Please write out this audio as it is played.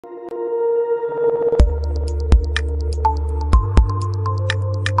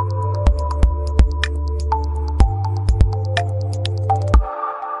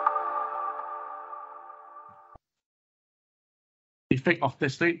effect of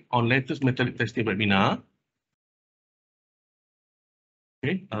test rate on latest metallic testing webinar.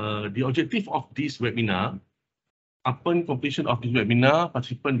 Okay, the objective of this webinar, upon completion of this webinar,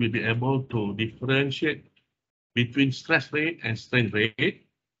 participants will be able to differentiate between stress rate and strain rate,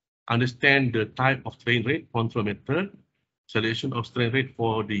 understand the type of strain rate control method, selection of strain rate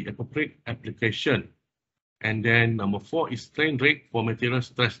for the appropriate application. And then number 4 is strain rate for material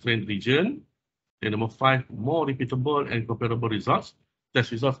stress strain region. Then number 5, more repeatable and comparable results.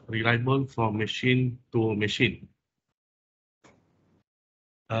 Test results reliable from machine to machine.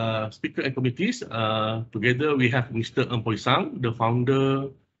 Speaker and committees, together we have Mr. Ng Poi Sang, the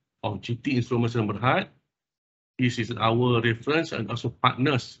founder of GT Instruments Sdn Bhd. This is our reference and also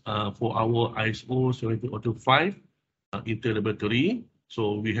partners for our ISO 17025 interlaboratory.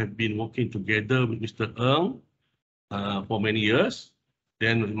 So we have been working together with Mr. Ng for many years.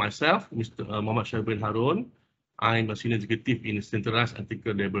 Then with myself, Mr. Muhammad Syarul Harun, I'm a senior executive in Centralized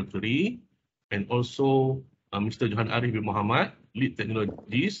Analytical Laboratory, and also Mr. Johan Arif bin Muhammad, lead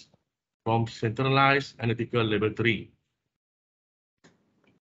technologist from Centralized Analytical Laboratory.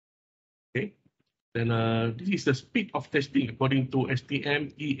 Okay, then this is the speed of testing according to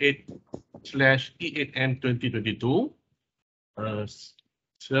STM E8/E8M 2022.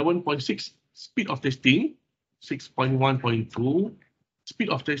 7.6 speed of testing, 6.1.2. Speed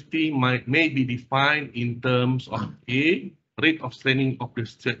of testing may be defined in terms of A, rate of straining of the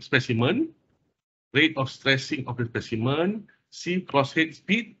specimen, rate of stressing of the specimen, C, crosshead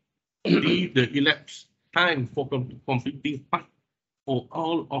speed, D, the elapsed time for completing part or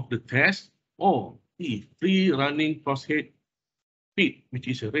all of the tests, or E, free running crosshead speed, which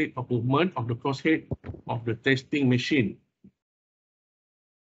is a rate of movement of the crosshead of the testing machine.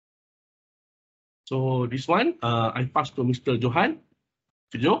 So this one, I pass to Mr. Johan.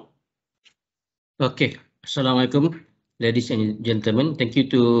 Jo. Okay, Assalamualaikum, ladies and gentlemen. Thank you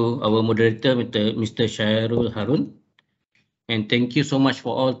to our moderator, Mr. Syarul Harun, and thank you so much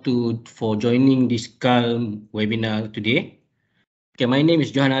for joining this CALM webinar today. Okay, my name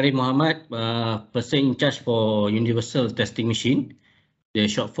is Johan Arif Muhammad, person in charge for Universal Testing Machine.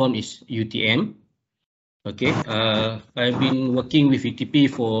 The short form is UTM. Okay, I've been working with UTP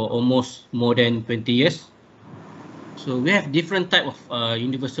for almost more than 20 years. So we have different type of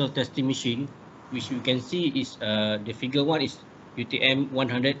universal testing machine, which you can see is the figure 1 is UTM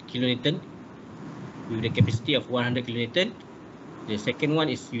 100 kilonewton with the capacity of 100 kilonewton. The second one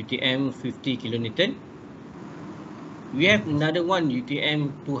is UTM 50 kilonewton. We have another one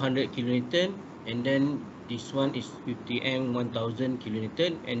UTM 200 kilonewton, and then this one is UTM 1000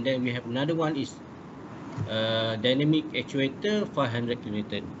 kilonewton, and then we have another one is dynamic actuator 500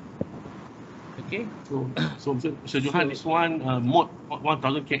 kilonewton. Okay. So Mr. Johan, this one mode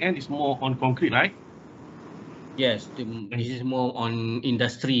 1000 kN is more on concrete, right? Yes, this is more on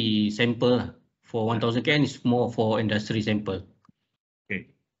industry sample. For 1000 kN is more for industry sample. Okay.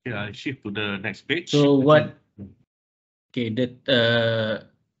 I shift to the next page. So what? Okay,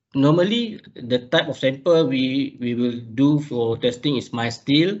 normally the type of sample we will do for testing is mild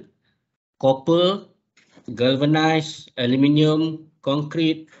steel, copper, galvanized, aluminium,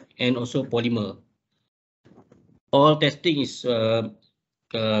 concrete, and also polymer. All testing is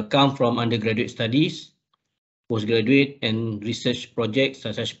come from undergraduate studies, postgraduate, and research projects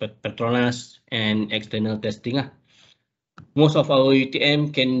such as Petronas and external testing. Most of our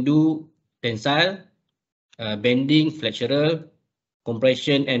UTM can do tensile, bending, flexural,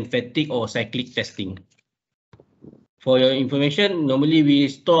 compression, and fatigue or cyclic testing. For your information, normally we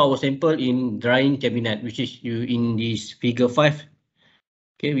store our sample in drying cabinet, which is in this figure 5.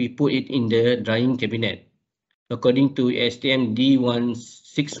 Okay, we put it in the drying cabinet. According to STM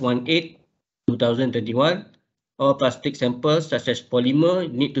D1618 2021, all plastic samples such as polymer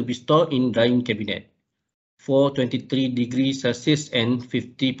need to be stored in drying cabinet for 23 degrees Celsius and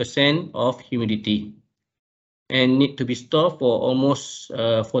 50% of humidity, and need to be stored for almost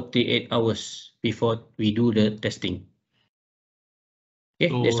 48 hours before we do the testing. Okay,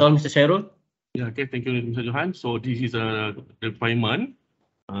 so that's all, Mr. Syarul. Yeah, okay, thank you, Mr. Johan. So this is a requirement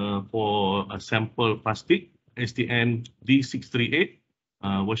for a sample plastic STM D638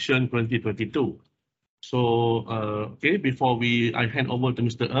 version 2022. So okay, before I hand over to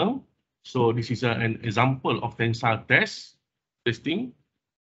Mr. Ng. So this is an example of tensile testing.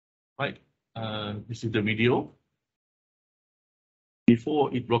 Right, this is the video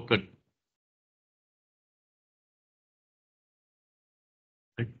before it broken.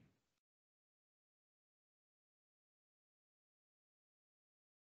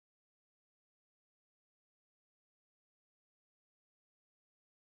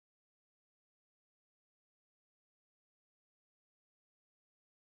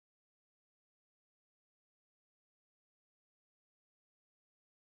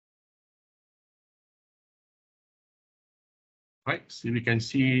 Right, so we can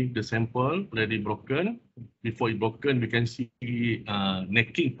see the sample already broken. Before it broken, we can see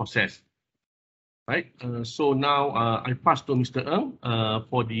necking process. Right, so now I pass to Mr. Ng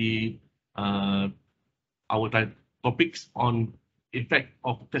for the our topics on effect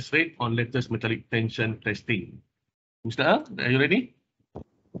of test rate on latest metallic tension testing. Mr. Ng, are you ready?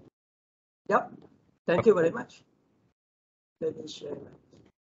 Yep, thank you very much. Let me share my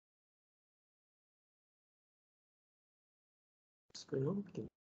screen.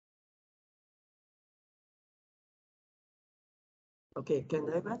 Okay, can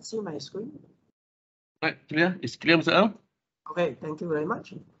everyone see my screen? Right, clear? It's clear, Mr. Ng? Okay, thank you very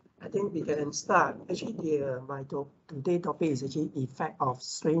much. I think we can start. Actually, my today topic is actually effect of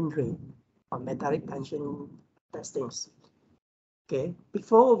strain rate on metallic tension testings. Okay,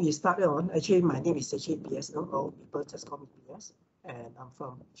 before we start on, actually my name is actually PS. All people just call me PS, and I'm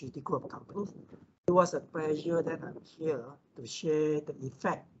from GT Group Company. It was a pleasure that I'm here to share the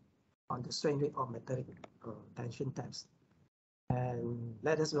effect on the strain rate of metallic tension test. And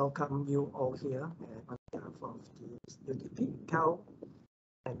let us welcome you all here on behalf of the UTP, CAL,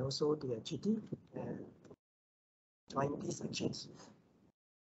 and also the GT, and join these sections.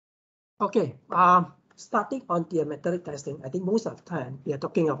 Okay, starting on the metallic testing, I think most of the time we are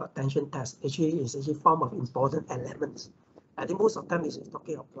talking about tension test. Actually, it's actually form of important elements. I think most of the time it's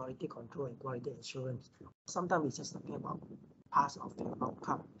talking about quality control and quality assurance. Sometimes it's just talking about parts of the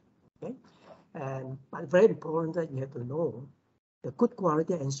outcome. Okay, but very important that you have to know the good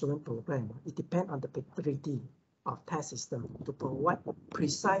quality assurance program. It depends on the capability of test system to provide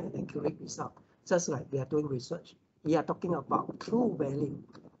precise and accurate result. Just like we are doing research, we are talking about true value.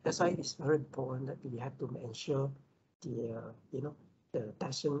 That's why it's very important that we have to ensure the the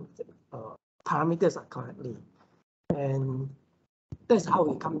testing parameters are correctly, and that's how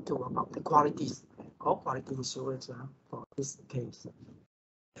we come to about the qualities or quality assurance for this case.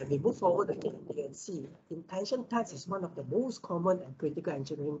 And we move forward again, you can see intention test is one of the most common and critical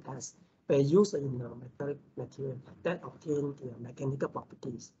engineering tests where used in metallic material that obtain the mechanical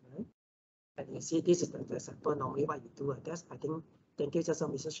properties. Right? And you see, this is the example. Normally, what you do a test, I think. Thank you, just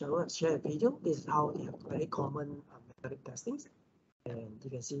Mr. Cheryl, share a video. This is how they have very common metallic testings, and you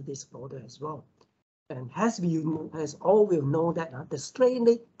can see this folder as well. And as all will know that the strain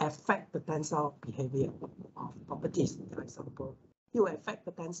rate affect the tensile behavior of properties. For example, you affect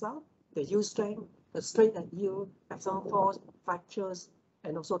the tensile, the yield strength, the strain and yield, maximum force, fractures,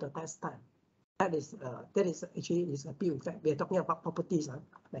 and also the test time. That is actually is a big effect. We are talking about properties,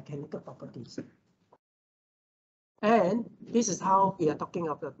 mechanical properties. And this is how we are talking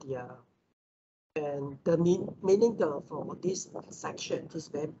about the and the meaning for this section, this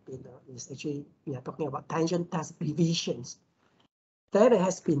is actually we are talking about tension test revisions. There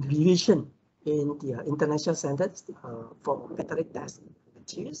has been revision in the international standards for metallic test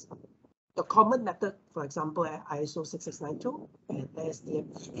materials. The common method, for example, ISO 6692 and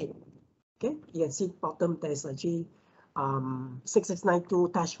ASTM E8. Okay, you can see bottom there's actually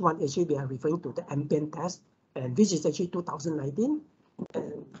 6692-1. Actually, we are referring to the ambient test, and this is actually 2019.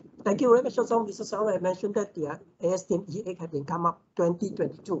 And thank you very much. Also, Mr. Sauer, I mentioned that the ASTM E8 had been come up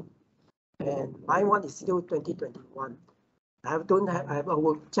 2022, and my one is still 2021. I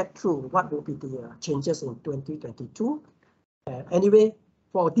will check through what will be the changes in 2022. Anyway,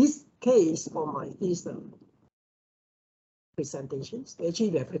 for this case, for these presentations,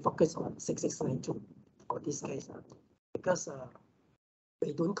 actually we have to focus on 6692 for this case because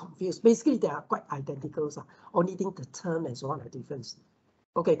they don't confuse. Basically, they are quite identical. Only thing the term and so on are different.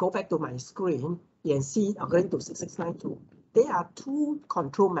 Okay, go back to my screen. You can see according to 6692, there are two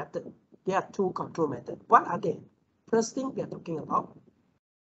control methods. What are they? First thing we are talking about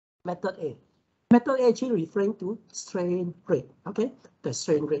method A. Method A actually referring to strain rate. Okay, the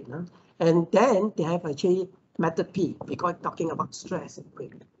strain rate. And then they have actually method P because talking about stress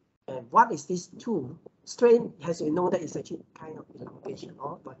rate. And what is this two? Strain, as you know, that is actually kind of elongation,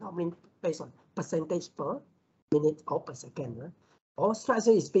 but normally based on percentage per minute or per second. Right? Or stress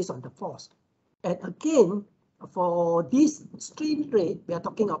rate is based on the force. And again, for this strain rate, we are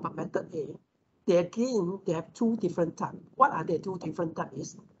talking about method A. They have two different types. What are the two different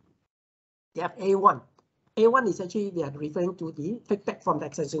types? They have A1. A1 is actually we are referring to the feedback from the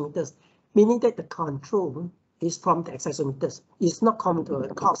accelerometers, meaning that the control is from the accelerometers. It's not coming to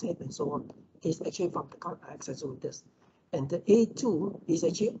the cause head and so on. It's actually from the accelerometers. And the A2 is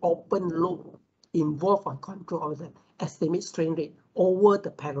actually open loop involved on control of the estimate strain rate over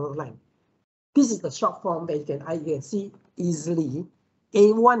the parallel line. This is the short form that you can see easily.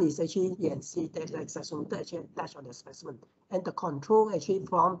 A1 is actually, you can see that the accelerometer actually attached on the specimen, and the control actually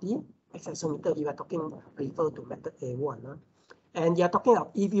from the accelerometer. You are talking refer to method A1. And you're talking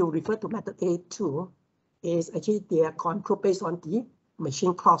of, if you refer to method A2, is actually their control based on the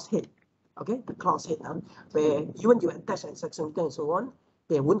machine crosshead. Okay, the crosshead, where even you attach and section and so on,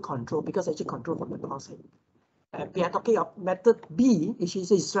 they won't control because actually control from the crosshead. And we are talking of method B, which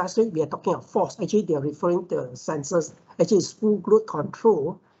is stress rate. We are talking of force. Actually, they are referring to sensors. Actually, it's full load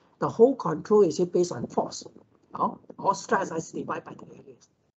control. The whole control is based on force. Or stress is divided by the areas.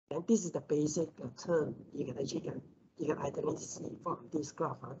 And this is the basic term you can actually you can ideally see from this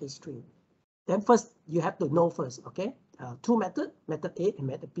graph, this tree. Then first, you have to know first, okay? Two methods, method A and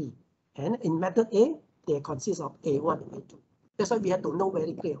method B. And in method A, they consist of A1 and A2. That's why we have to know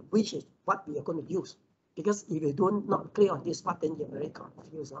very clear which is what we are going to use. Because if you don't not clear on this part, then you're very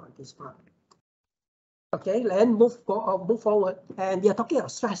confused on this part. Okay, then move forward. And we are talking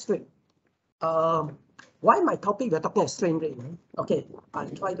about stress rate. Why my topic, we're talking about strain rate. Okay, I'll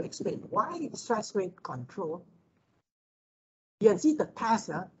try to explain why stress rate control. You can see the test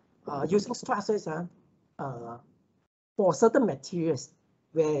using stresses for certain materials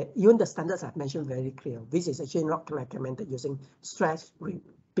where even the standards I've mentioned very clear. This is actually not recommended using stress rate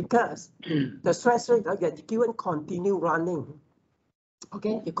because the stress rate you're given continue running.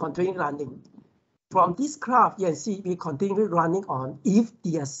 Okay, you continue running. From this graph, you can see we continue running on if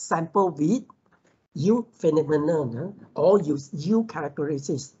the sample width, U phenomenon, or use U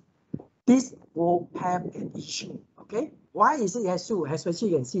characteristics. This will have an issue. Okay, why is it issue?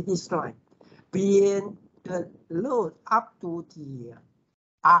 Especially you can see this slide. When the load up to the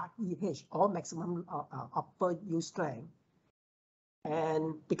REH or maximum upper U strength,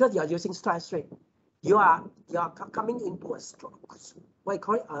 and because you are using stress rate, you are coming into a stroke. What I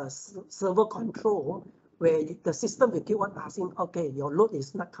call it a servo control, where the system will keep on asking, okay, your load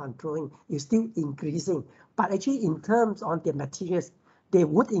is not controlling, it's still increasing. But actually, in terms on the materials, they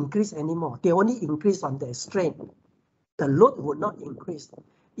would increase anymore. They only increase on the strain. The load would not increase.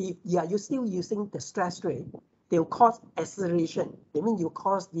 If you are still using the stress rate, they will cause acceleration. I mean, you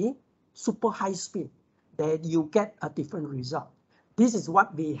cause the super high speed, that you get a different result. This is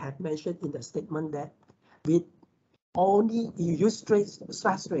what we have mentioned in the statement that with only you use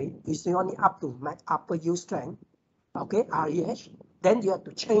stress rate, is only up to max upper U strength, okay, REH, then you have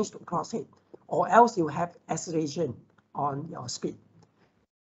to change to crosshead, or else you have acceleration on your speed.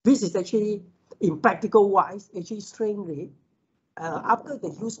 This is actually, in practical wise, actually strain rate. After the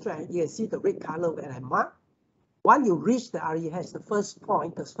U strength, you can see the red color where I mark. Once you reach the REH, the first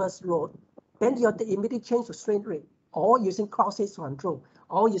point, the first load, then you have to immediately change to strain rate, or using crosshead control,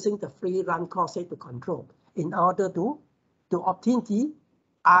 or using the free run crosshead to control, in order to obtain the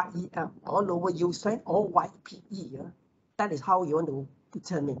REM, or lower U strength, or YPE. That is how you want to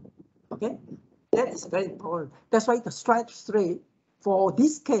determine. Okay, that is very important. That's why the stress rate for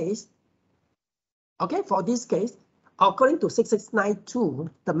this case, okay, for this case, according to 6692,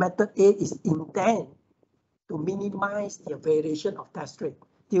 the method A is intended to minimize the variation of test rate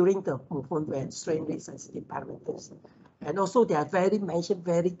during the movement when strain rate sensitive parameters. And also they are mentioned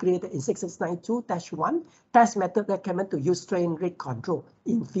very clear in 6692-1, test method recommend to use strain rate control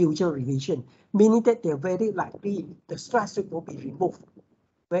in future revision, meaning that they're very likely the stress rate will be removed.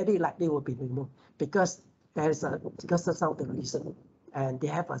 Very likely will be removed because because of some of the reason, and they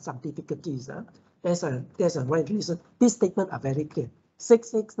have some difficulties. There's a right reason. These statements are very clear.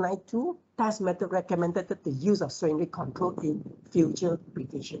 6692, test method recommended the use of strain rate control in future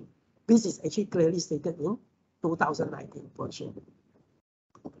revision. This is actually clearly stated in 2019 version.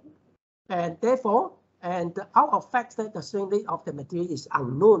 And therefore, and out of fact that the strain rate of the material is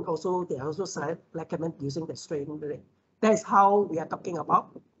unknown, also they also recommend using the strain rate. That's how we are talking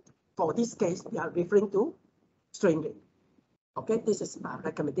about. For this case, we are referring to strain rate. Okay, this is a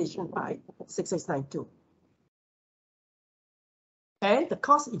recommendation by 6692. And the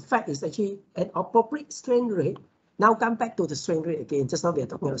cause effect is actually an appropriate strain rate. Now come back to the strain rate again. Just now we are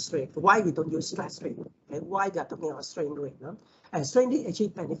talking about strain. Why we don't use stress rate and why we are talking about strain rate? And strain rate actually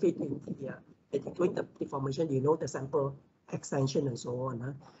benefit in doing the deformation. You know, the sample extension and so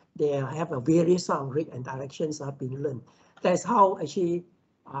on. They have a various sort of rate and directions have been learned. That's how actually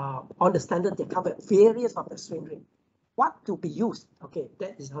on the standard they cover various of the strain rate. What to be used? Okay,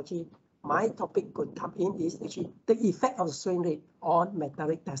 that is actually my topic could come in is actually the effect of the strain rate on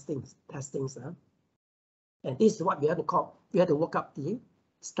metallic testings. And this is what we have to call. We have to work up the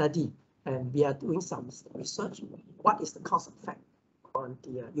study, and we are doing some research. What is the cause effect on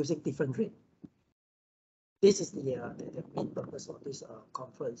the using different rate? This is the main purpose of this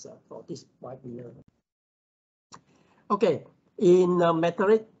conference for this webinar. Okay, in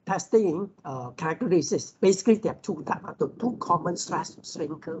metallic testing characteristics, basically there are two types, two common stress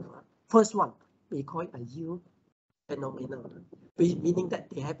strain curve. First one, we call it a U phenomenon, meaning that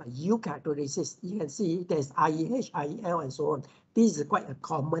they have a U characteristics. You can see there's IEH, IEL, and so on. This is quite a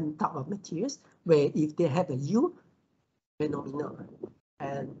common type of materials where if they have a U phenomenon,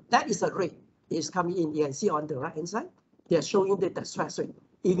 and that is a rate is coming in. You can see on the right hand side, they are showing that the stress rate.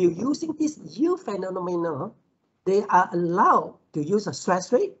 If you're using this U phenomenon, they are allowed to use a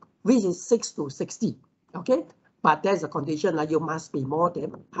stress rate which is 6 to 60. Okay, but there's a condition that you must be more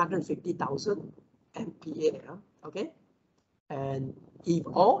than 150,000 MPa. Okay, and if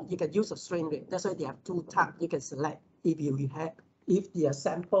all, you can use a strain rate. That's why they have two types. You can select if the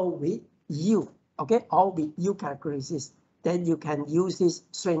sample with U, okay, all with U characteristics, then you can use this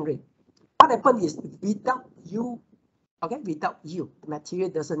strain rate. What happens is without U, okay, without U, the material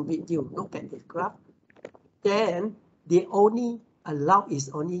doesn't meet U. Look at the graph. Then the only allowed is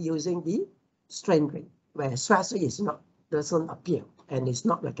only using the strain rate, where stress rate is not, doesn't appear and it's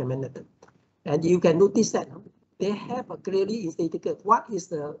not recommended. And you can notice that they have a clearly indicated what is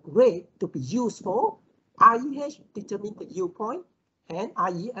the rate to be used for. IEH determine the U point, and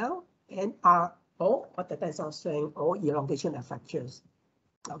IEL and RO, what the tensile strength or elongation of fractures.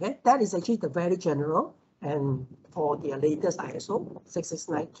 Okay, that is actually the very general, and for the latest ISO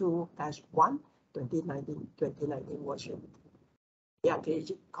 6692-1 2019 version. They are very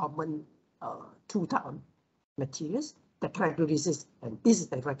common two type of materials, the characteristics, and this is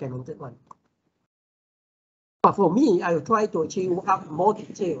the recommended one. But for me, I will try to achieve more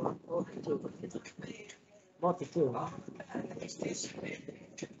detail.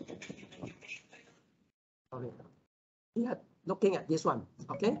 We are looking at this one.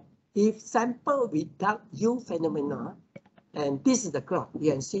 Okay, if sample without U phenomena, and this is the graph,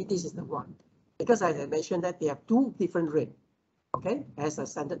 you can see this is the one. Because I mentioned that they have two different rates. Okay, as a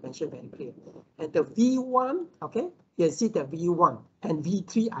standard mentioned very clear. And the V1, okay, you can see the V1 and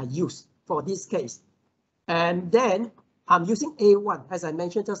V3 are used for this case. And then I'm using A1. As I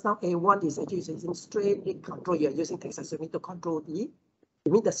mentioned just now, A1 is actually using strain rate control. You're using taxonomy to control the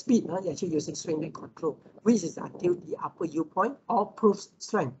speed. You're actually using strain rate control, which is until the upper U point or proof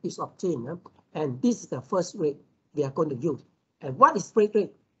strength is obtained. And this is the first rate we are going to use. And what is strain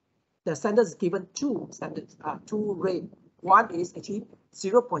rate? The standard is given two standards, two rate. One is actually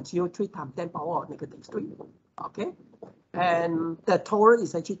 0.03 times 10 power negative 3. Okay. And the tolerance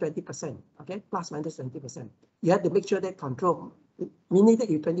is actually 20%, okay, plus minus 20%. You have to make sure that control, meaning that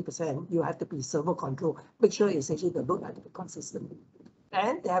you 20%, you have to be servo control. Make sure it's actually the load has to be consistent.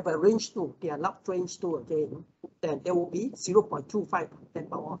 And they have a range 2, they are not range 2 again. Then there will be 0.25 10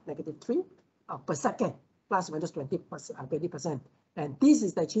 power negative 3 per second, plus minus 20%. And this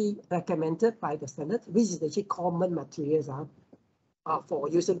is actually recommended by the standard, which is actually common materials for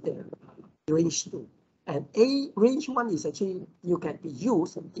using the range 2. And range 1 is actually, you can be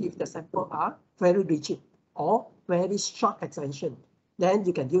used if the sample are very rigid or very short extension. Then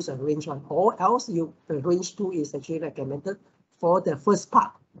you can use a range 1, or else the range 2 is actually recommended for the first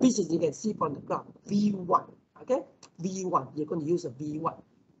part, which is you can see from the graph, V1. Okay, V1, you're going to use a V1.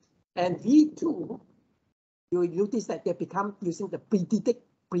 And V2, you notice that they become using the predicted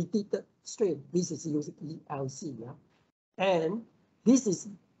strain. This is using ELC. Yeah? And this is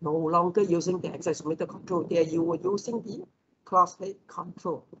no longer using the accelerometer control. There you were using the cross-rate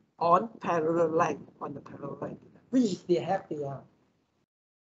control on parallel line, which they have the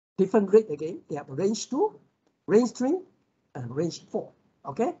different rate again. They have range 2, range 3, and range 4.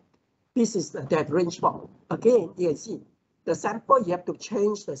 Okay, this is that range 4. Again, you can see the sample, you have to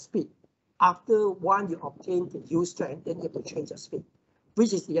change the speed. After one, you obtain the U strength, then you have to change the speed,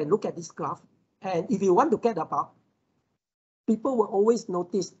 which is, you can look at this graph. And if you want to get about, people will always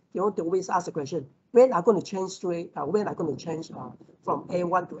notice, they always ask the question, when I'm going to change when I'm going to change from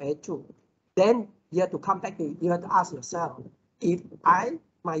A1 to A2, then you have to come back to, you have to ask yourself, if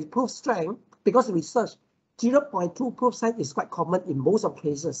my proof strength, because research, 0.2 proof strength is quite common in most of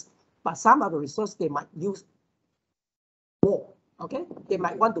cases, but some of the research, they might use more, okay? They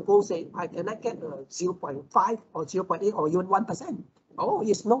might want to go say, I cannot get 0.5 or 0.8 or even 1%. Oh,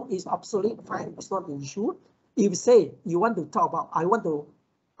 it's obsolete, fine, it's not an issue. If say you want to talk about, I want to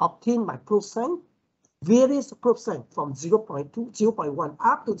obtain my proof strength, various proof strength from 0.2, 0.1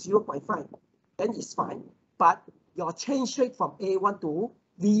 up to 0.5, then it's fine. But your change rate from A1 to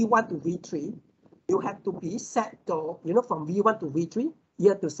V1 to V3, you have to be set to, from V1 to V3, you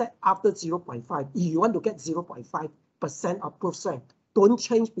have to set after 0.5. If you want to get 0.5% of proof strength, don't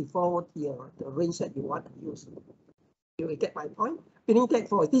change before the range that you want to use. You will get my point? Meaning that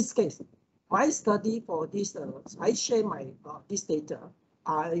for this case, my study for this, I share my this data.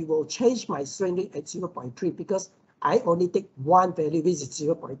 I will change my strain rate at 0.3 because I only take one value, which is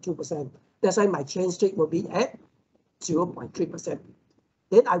 0.2%. That's why my change rate will be at 0.3%.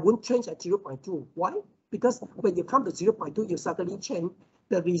 Then I won't change at 0.2. Why? Because when you come to 0.2, you suddenly change,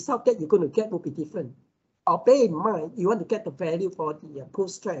 the result that you're going to get will be different. Bear in mind, you want to get the value for the pull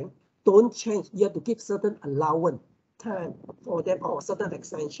strength, don't change. You have to give certain allowance time for them, or certain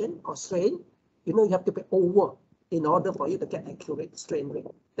extension or strain. You know, you have to be over in order for you to get accurate strain rate.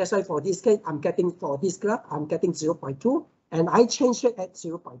 That's why for this case, for this graph, I'm getting 0.2, and I change it at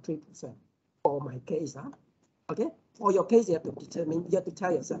 0.3% for my case. Okay, for your case, you have to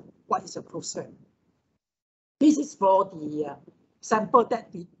tell yourself what is your proof strength. This is for the sample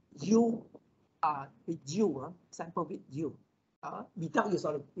that you sample with you,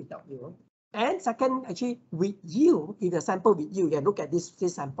 without you. And second, actually, with you, if the sample with you, you can look at this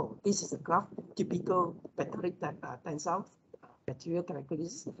sample. This is a graph, typical metallic tensile material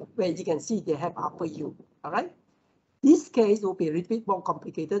characteristics, where you can see they have upper U. All right. This case will be a little bit more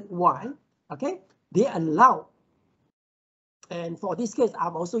complicated. Why? Okay, they allow. And for this case,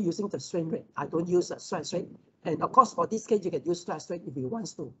 I'm also using the strain rate. I don't use a stress rate. And of course, for this case, you can use stress rate if you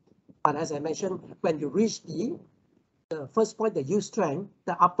want to. But as I mentioned, when you reach the first point, the U strength,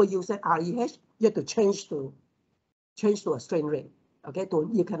 the upper U set REH, you have to change to a strain rate. Okay,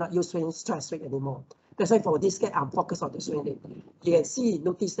 you cannot use stress rate anymore. That's why for this case, I'm focused on the strain rate. You can see,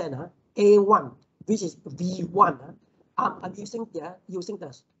 notice that A1, which is V1, I'm using the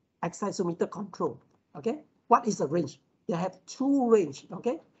excisometer control. Okay, what is the range? They have two range.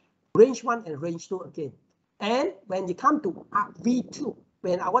 Okay, range 1 and range 2 again. And when you come to V2,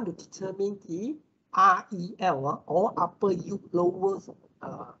 when I want to determine the REL or upper U,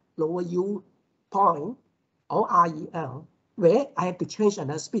 lower U point, or REL, where I have to change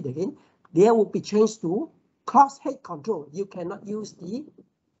another speed again, there will be changed to cross-head control. You cannot use the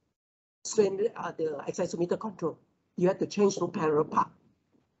strain, the excisometer control. You have to change to parallel path.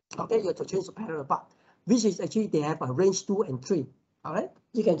 Okay, you have to change to parallel path, which is actually they have a range 2 and 3. All right,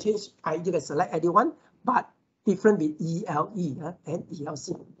 you can change, you can select anyone, but different with ELE and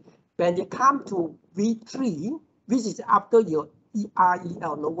ELC. When you come to V3, which is after your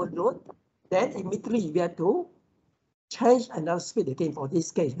REL lower load, then immediately we have to change another speed again for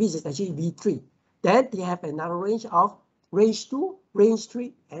this case, which is actually V3. Then they have another range of range 2, range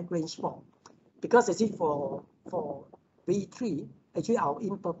 3, and range 4. Because actually for V3, actually our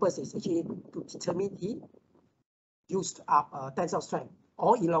in purpose is actually to determine the used tensile strength,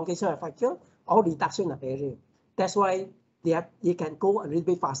 or elongation of fracture, or reduction of area. That's why you can go a little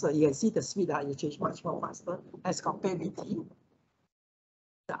bit faster. You can see the speed you change much more faster as compared with the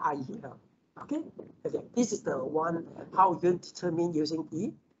REL. Okay, this is the one how you determine using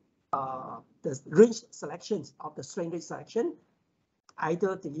the range selections of the strain rate selection,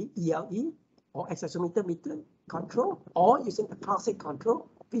 either the ELE or excisometer meter control, or using the classic control,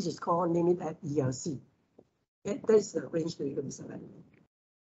 which is called name it at ELC. Okay, that is the range that you're going to select.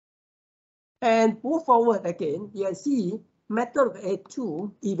 And move forward again, you can see method of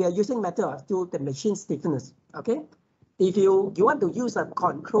A2, if you are using method of A2, the machine stiffness. Okay, if you want to use a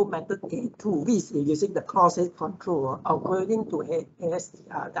control method A2, which is using the cross-head control according to the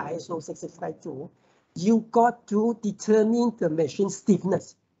ISO 662, you got to determine the machine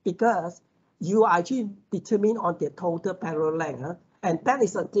stiffness, because you actually determine on the total parallel length. And that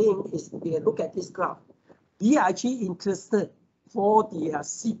is the thing, is we look at this graph. We are actually interested for the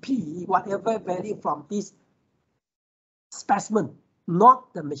CP, whatever value from this specimen,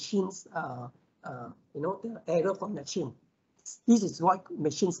 not the machine's, the error from machine. This is what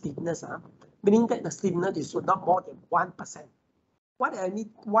machine stiffness, meaning that the stiffness is not more than 1%.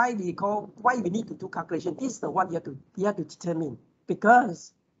 Why we need to do calculation? This is the one you have to determine,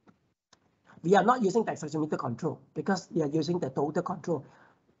 because we are not using the excisometer control, because we are using the total control.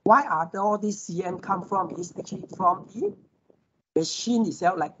 Why are all these CM come from? Is actually from the machine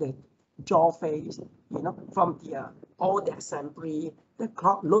itself, like the jaw face, from the all the assembly, the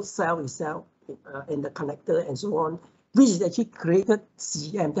load cell itself, and the connector and so on, which is actually created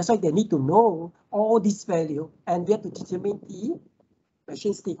CM. That's why they need to know all this value, and we have to determine the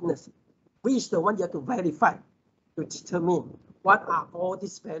machine stiffness, which is the one you have to verify to determine what are all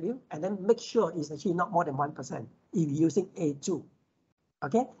this value, and then make sure it's actually not more than 1% if you're using A2.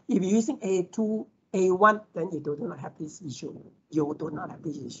 Okay, if you're using A2, A1, then you do not have this issue. You do not have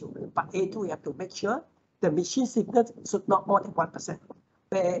this issue. But A2, you have to make sure the machine stiffness should not more than 1%.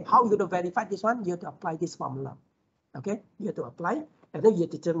 How you going to verify this one? You have to apply this formula. Okay, you have to apply, and then you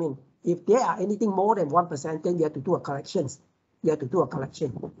determine if there are anything more than 1%, then you have to do a corrections. You have to do a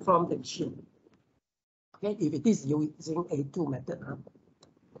correction from the machine. Okay, if it is using A2 method.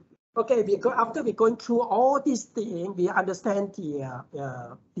 Okay, after we're going through all these things, we understand the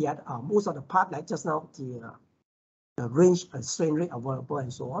most of the part, like just now, the range and strain rate available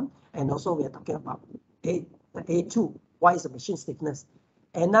and so on. And also we are talking about the A2, what is the machine stiffness.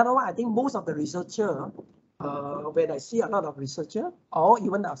 Another one, I think most of the researcher, when I see a lot of researcher or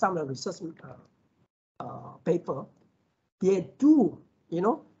even some of the research paper, they do,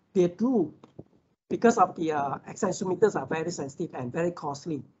 because of the accelerometers are very sensitive and very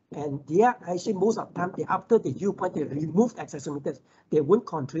costly. And they are actually most of the time, after the U point, they remove accelerometers. They won't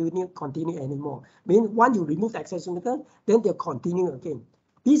continue anymore. Once you remove the accelerometer, then they'll continue again.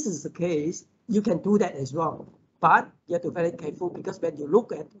 This is the case. You can do that as well, but you have to be very careful because when you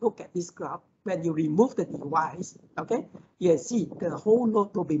look at this graph, when you remove the device, okay, you see the whole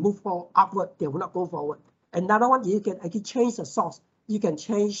load will be moved upward. They will not go forward. Another one, you can actually change the source. You can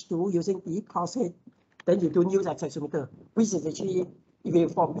change to using the crosshead. Then you don't use accelerometer, which is actually,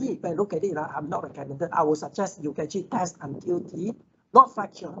 for me, if I look at it, I'm not recommended. I would suggest you can actually test until the, not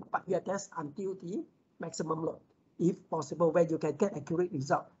fracture, but you test until the maximum load, if possible, where you can get accurate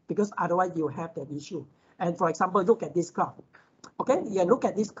result, because otherwise you have that issue. And for example, look at this graph. Okay, you look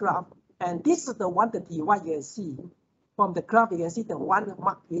at this graph, and this is the one that you can see. From the graph, you can see the one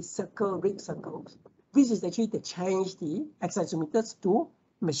marked with red circles. This is actually to change the accelerometers to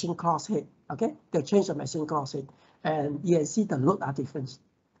machine crosshead. Okay, they change the machine crosshead, and you can see the load are different.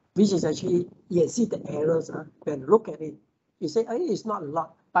 This is actually, you can see the errors. When you look at it, you say, hey, it's not a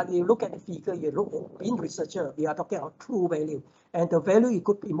lot. But you look at the figure, you look at being researcher, we are talking about true value, and the value it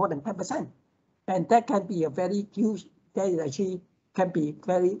could be more than 10%, and that can be a very huge. That actually can be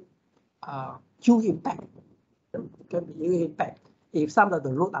very huge impact. Can be huge impact if some of the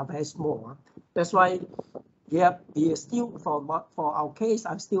load are very small. That's why, yeah, we still for our case,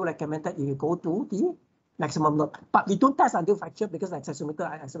 I'm still recommended if you go to the maximum load, but we don't test until fracture because the accelerometer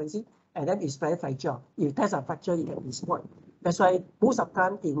are expensive, and then it's very fragile. If you test a fracture, it can be spoiled. That's why most of the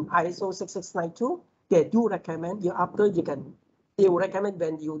time in ISO 6692, they do recommend you after they will recommend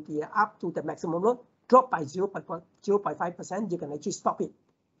when you are up to the maximum load, drop by 0.5%, you can actually stop it,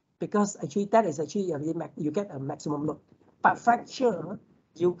 because actually that is actually you get a maximum load. But fracture,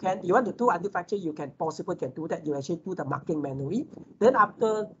 you want to do until fracture, you can do that. You actually do the marking manually. Then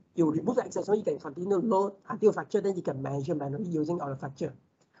after you remove the accessory, you can continue load until fracture. Then you can measure manually using our fracture.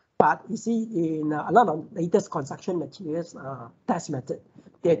 But you see, in a lot of latest construction materials test method,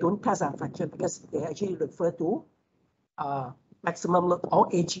 they don't test a fracture because they actually refer to maximum load or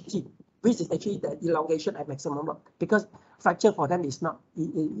AGT, which is actually the elongation at maximum load. Because fracture for them is not,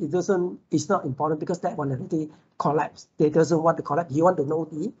 it's not important because that one already collapse. They doesn't want to collapse. You want to know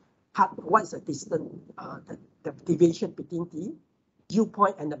what is the distance, the deviation between the U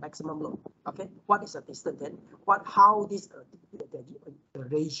point and the maximum load. Okay, what is the distance then? How this the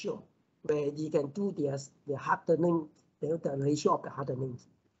ratio where you can do the hardening, the ratio of the hardening.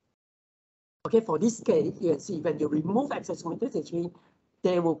 Okay, for this case, you can see when you remove accelerometers, actually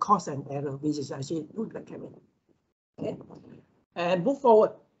they will cause an error, which is actually not recommended. Okay, and move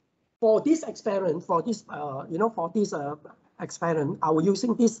forward. For this experiment, experiment, I was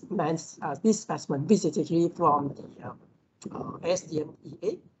using this specimen. This is actually from the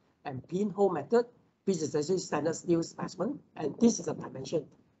SDMEA and pinhole method. This is actually standard steel specimen, and this is a dimension.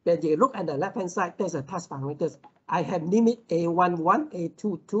 When you look at the left-hand side, there's a test parameters. I have limit A11,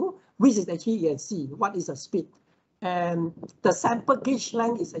 A22, which is actually you can see what is the speed. And the sample gauge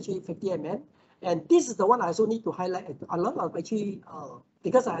length is actually 50 mm. And this is the one I also need to highlight. A lot of actually,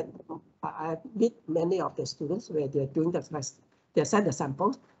 because I meet many of the students where they're doing the test, they send the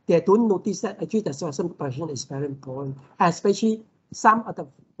samples, they don't notice that actually the selection operation is very important, especially some of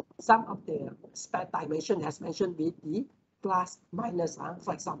the spec dimension has mentioned with the plus minus,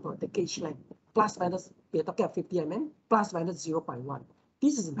 for example, the gauge length, plus minus, we're talking about 50 mm, plus minus 0.1.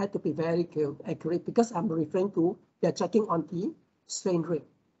 This is had to be very accurate because I'm referring to, they're checking on the strain rate.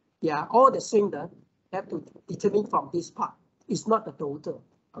 Yeah, all the strain that have to determine from this part. It's not the total,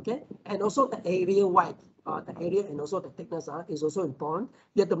 okay? And also the area wide, the area and also the thickness is also important.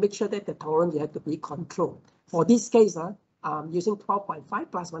 You have to make sure that the tolerance have to be controlled. For this case, I'm using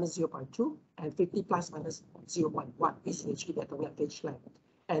 12.5 plus minus 0.2 and 50 plus minus 0.1, which is actually the total gauge length.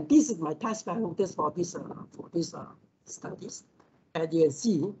 And this is my test parameters for this studies. And you can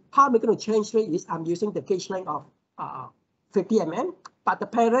see how I'm going to change rate is I'm using the gauge length of 50 mm, but the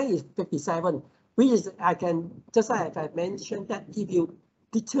parallel is 57, which is I can just like I mentioned that if you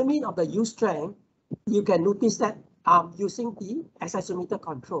determine of the U strength, you can notice that I'm using the accelerometer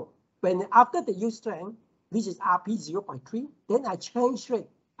control. When after the U strength, which is RP 0.3, then I change rate.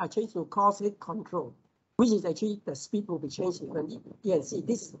 I change to crosshead control, which is actually the speed will be changed differently. You can see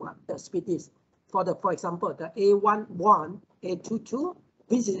this is what the speed is. For example, the A11, A22,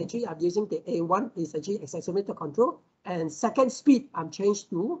 This is actually I'm using the A1 is actually accelerometer control, and second speed I'm changed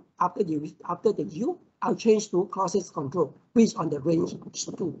to after the U I'll change to process control, which on the range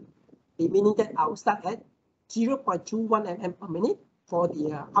 2. Meaning that I'll start at 0.21 mm per minute for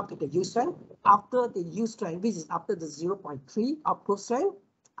the up to the U strength. After the U strength, which is after the 0.3 output strength,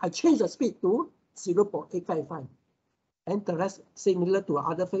 I change the speed to 0.855. And the rest similar to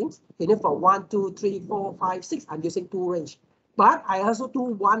other things. And then for 1, 2, 3, 4, 5, 6, I'm using 2 range. But I also do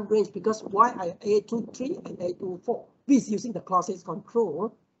 1 range because why I A23 and A24, which is using the process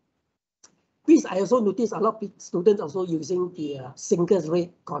control. Which I also notice a lot of students also using the single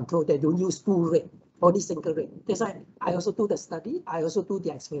rate control. They don't use 2 rate, only single rate. That's why I also do the study. I also do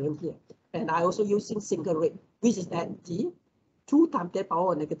the experiment here. And I also using single rate, which is at the 2 times 10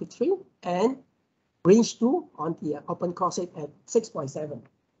 power -3 and range 2 on the open cross at 6.7.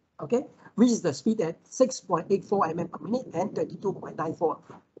 Okay, which is the speed at 6.84 mm per minute and 22.94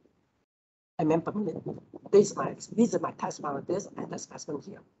 mm per minute. This is my test parameters and the specimen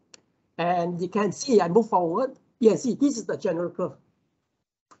here. And you can see I move forward. You can see this is the general curve.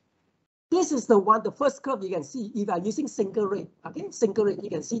 This is the one, the first curve you can see if I'm using single rate. Okay, single rate,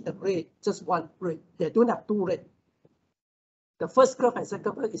 you can see the rate, just 1 rate. They don't have 2 rate. The first curve and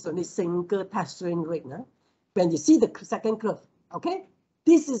second curve is only single test strain rate. Huh? When you see the second curve, okay,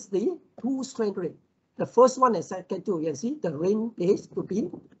 this is the 2 strain rate. The first one and second two, you can see the range is to be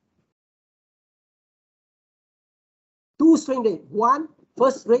 2 strain rate, 1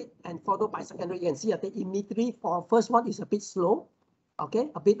 first rate and followed by second rate. You can see that immediately for first one is a bit slow,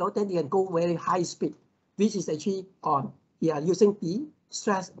 okay, a bit low, then you can go very high speed, which is actually on, using the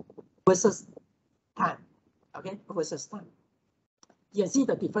stress versus time, okay, versus time. You can see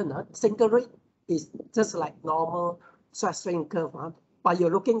the difference. Single rate is just like normal stress strain curve, but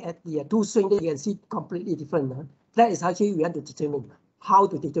you're looking at the 2 strain rate, you can see completely different. That is actually we have to determine how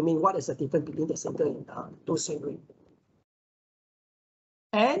to determine what is the difference between the single and 2 strain rate.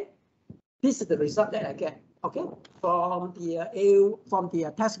 And this is the result that I get, okay, from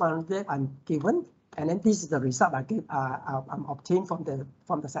the test parameter I'm given, and then this is the result I'm obtained from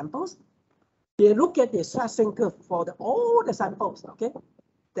the samples. You look at the stress strain curve for all the samples, okay.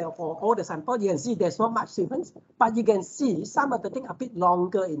 Therefore, all the samples, you can see there's not much difference, but you can see some of the things a bit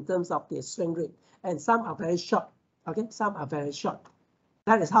longer in terms of the strain rate, and some are very short, okay, some are very short.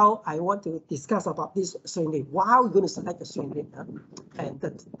 That is how I want to discuss about this strain rate. How we're going to select the strain rate and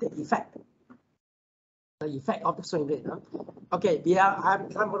the effect of the strain rate. Okay,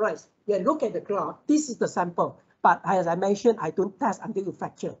 I've summarized. Look at the graph. This is the sample, but as I mentioned, I don't test until you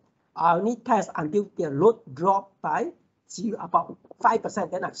fracture. I only test until the load drop by about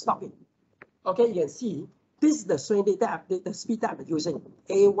 5%, then I stop it. Okay, you can see this is the strain rate that the speed that I'm using.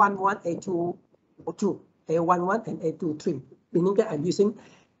 A11, A22, A11, and A23. Meaning that I'm using,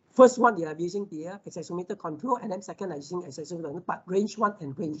 first one, I'm using the accelerometer control, and then second, I'm using accelerometer, but range 1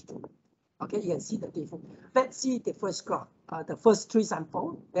 and range 2. Okay, you can see the difference. Let's see the first graph, the first 3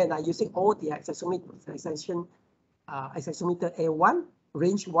 samples. Then I'm using all the accelerometer A1,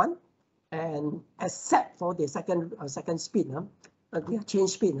 range 1, and except for the second speed, the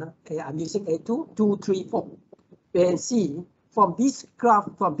change speed, I'm using A2, 2, 3, 4. You can see from this graph,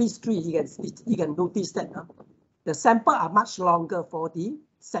 from these 3, you can notice that. The sample are much longer for the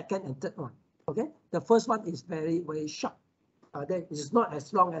second and third one. Okay, the first one is very, very short. That is not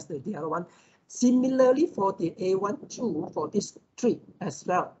as long as the other one. Similarly, for the A12 for this 3 as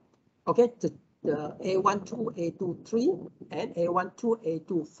well. Okay, the A12, A23, and A12,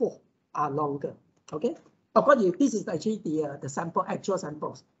 A24 are longer. Okay, of course, this is actually the sample, actual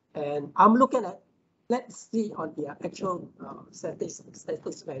samples, and I'm looking at. Let's see on the actual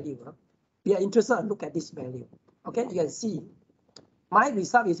statistics value. We are interested in look at this value. Okay, you can see my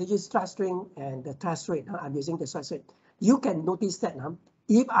result is actually stress strain and the test rate. I'm using the stress rate. You can notice that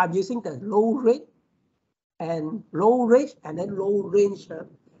if I'm using the low rate and low range and then low range,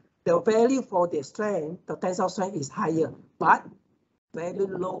 the value for the strength, the tensile strength is higher, but very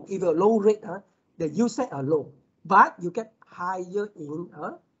low. If you're low rate, the U set are low, but you get higher in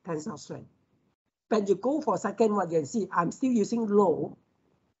tensile strength. When you go for second one, you can see I'm still using low,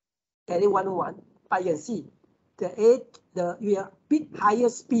 A11, but you can see we are bit higher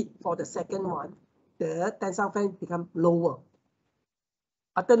speed for the second one, the tensile strength become lower.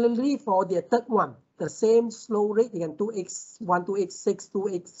 Alternatively, for the third one, the same slow rate, you can 2x1, 2x6,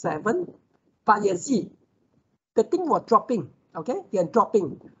 2x7, but you can see the thing was dropping, okay? You can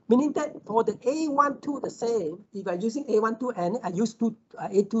dropping, meaning that for the A12 the same, if I'm using A12 and I use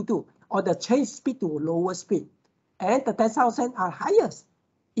A22, or the change speed to lower speed, and the tensile strength are highest.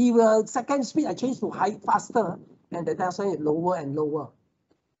 If second speed I change to high faster, and the tensile strength is lower and lower.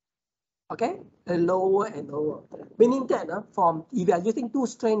 Okay, lower and lower. Meaning that from if you are using two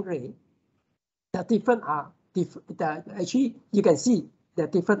strain rate, the different are actually you can see the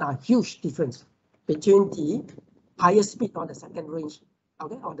different are huge difference between the higher speed on the second range,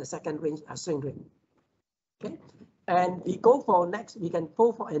 okay, on the second range strain rate. Okay, and we go for next. We can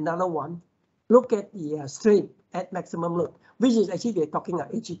go for another one. Look at the strain at maximum load, which is actually we're talking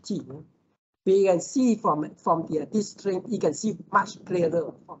about AGT. We can see from the this strain, you can see much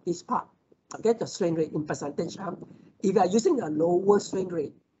clearer from this part. Okay, the strain rate in percentage. If you are using a lower strain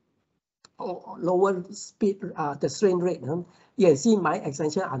rate or lower speed, the strain rate, you can see my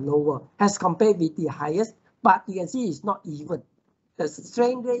extension are lower as compared with the highest, but you can see it's not even. The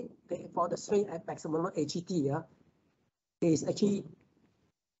strain rate for the strain at maximum AGT is actually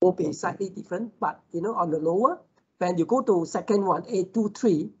will be slightly different, but on the lower, when you go to second one, 8, 2,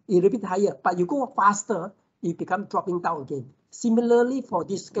 3, it's a little bit higher, but you go faster, it becomes dropping down again. Similarly for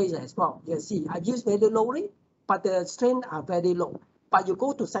this case as well, you can see I use very low rate, but the strain are very low. But you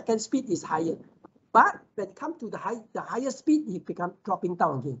go to second speed is higher. But when it comes to the higher speed, it becomes dropping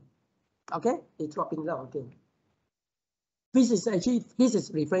down again. Okay, it's dropping down again. This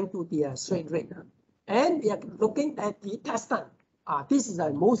is referring to the strain rate. And we are looking at the test time. This is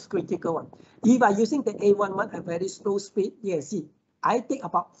the most critical one. If I'm using the A11 at very slow speed, you can see I take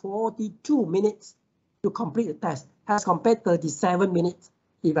about 42 minutes to complete the test as compared to 37 minutes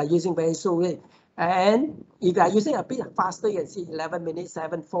if I'm using very slow rate. And if you are using a bit faster, you can see 11 minutes,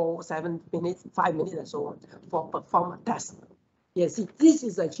 7 minutes, 5 minutes, and so on for perform a test. You can see this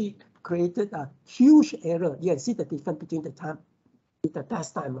is actually created a huge error. You can see the difference between the time, the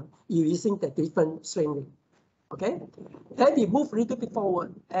test time, using the different strain rate. Okay, then we move a little bit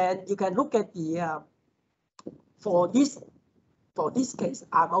forward, and you can look at the for this case,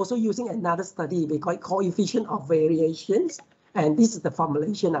 I'm also using another study. We call it coefficient of variations, and this is the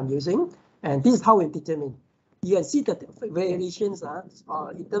formulation I'm using. And this is how we determine. You can see that the variations are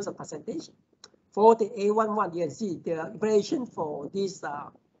in terms of percentage. For the A11, you can see the variation for this,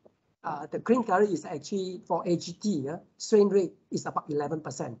 the green color is actually for AGT, strain rate is about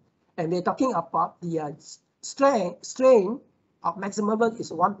 11%. And we're talking about the strain of maximum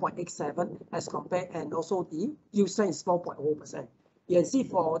is 1.87 as compared, and also the U strain is 4.0%. You can see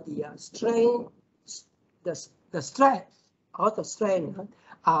for the strain, the stress or the strain,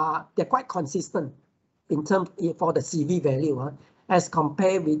 they're quite consistent in terms for the CV value as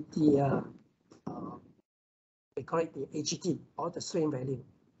compared with the we call it the AGT or the strain value.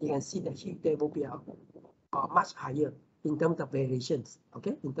 You can see that here there will be a much higher in terms of variations.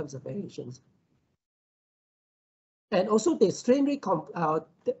 Okay, in terms of variations. And also the strain rate,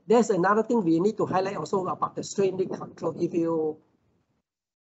 there's another thing we need to highlight also about the strain rate control.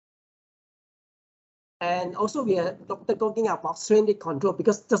 And also we are talking about strain rate control,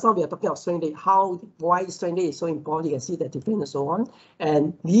 because just now we are talking about strain rate, why strain rate is so important. You can see the difference and so on.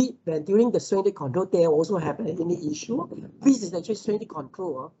 And during the strain rate control, they also have any issue. This is actually strain rate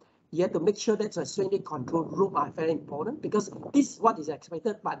control. You have to make sure that the strain rate control group are very important, because this is what is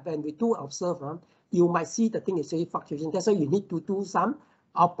expected. But when we do observe, you might see the thing is really fluctuating. That's why you need to do some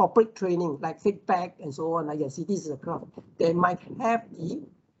appropriate training, like feedback and so on. Like you can see, this is a graph. They might have the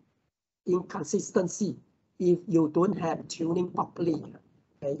inconsistency if you don't have tuning properly,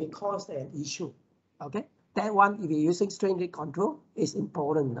 and it will cause an issue. Okay, that one, if you're using strain rate control, is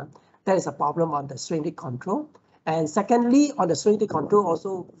important. That is a problem on the strain rate control. And secondly, on the strain rate control,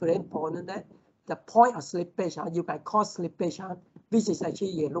 also very important that the point of slippage, you can cause slippage, which is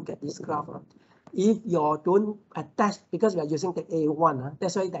actually, you look at this graph. If you don't attach, because we are using the A1,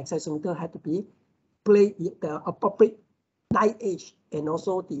 that's why the accelerometer had to be play the appropriate night edge, and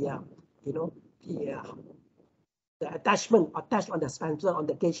also the the attachment attached on the sensor on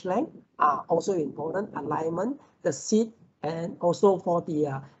the gauge length are also important. Alignment, the seat, and also for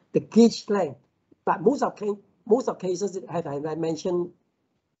the gauge length. But most of cases, as I mentioned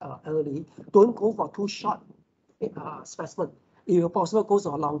earlier, don't go for too short specimen. If possible, go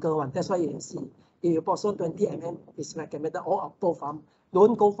for a longer one. That's why you can see. If possible, 20 mm is recommended, or above.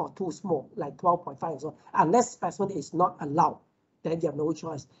 Don't go for too small, like 12.5 or so, unless specimen is not allowed. Then you have no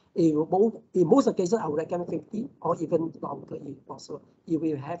choice. In most of the cases, I would recommend 50 or even longer if possible. You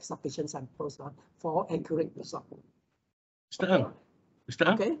will have sufficient samples for accurate result. Mr. Ang,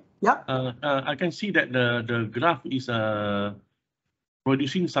 okay, yeah. I can see that the graph is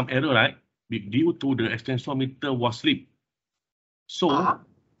producing some error, right? Due to the extensometer was slip. So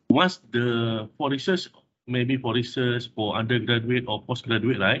once for research, maybe for research for undergraduate or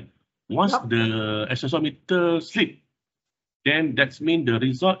postgraduate, right? Once the extensometer slip, then that means the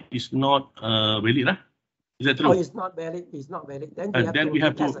result is not valid, Is that Oh, true? it's not valid. It's not valid. Then And then we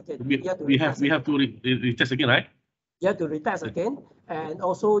have to retest again. we have to retest again, right? You have to retest again, and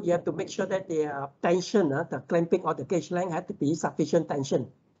also you have to make sure that the tension, the clamping or the gauge length had to be sufficient tension.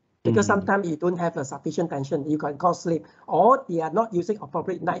 Because sometimes you don't have a sufficient tension, you can cause slip, or they are not using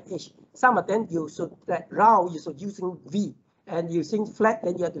appropriate knife edge. Some of them you should round, you should using V, and using flat,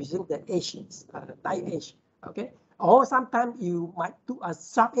 then you have to using the edge, knife edge. Okay. Or sometimes you might do a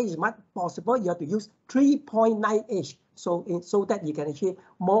sharp edge, might possible you have to use 3.9 edge. So that you can achieve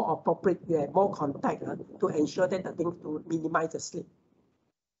more appropriate, more contact to ensure that the thing to minimize the slip.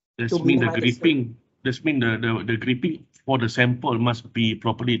 That means the gripping. That means the gripping for the sample must be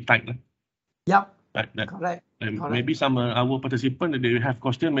properly tight. Yep. Like correct. Maybe some our participants they have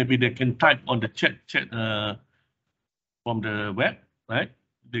question. Maybe they can type on the chat from the web, right?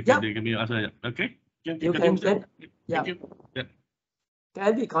 They can be answer. Okay. You can. Thank you. Yeah.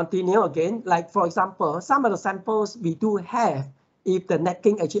 Can we continue again? Like for example, some of the samples we do have, if the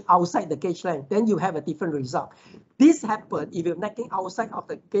necking actually outside the gauge length, then you have a different result. This happens if you're necking outside of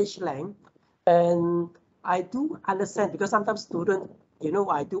the gauge length, and I do understand because sometimes students, each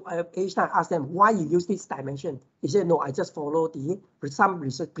time I ask them why you use this dimension. He said, no, I just follow some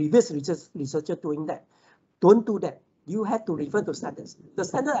previous researcher doing that. Don't do that. You have to refer to standards. The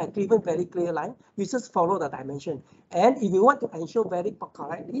standard are given very clear line. You just follow the dimension. And if you want to ensure very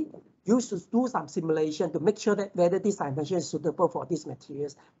correctly, you should do some simulation to make sure that whether this dimension is suitable for these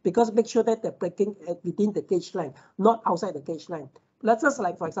materials. Because make sure that they're breaking within the gauge length, not outside the gauge length. Let's just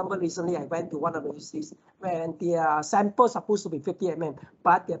like, for example, recently I went to one of the universities when their sample is supposed to be 50 mm,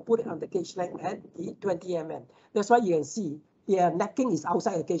 but they put it on the gauge length at 20 mm. That's why you can see their necking is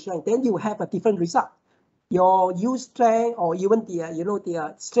outside the gauge length. Then you have a different result. Your use strength or even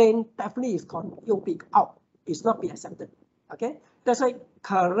the strain definitely will be out. It's not be accepted. Okay, that's why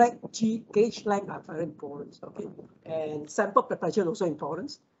correct gauge length are very important. Okay, and sample preparation also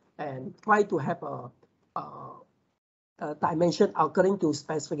important. And try to have a dimension according to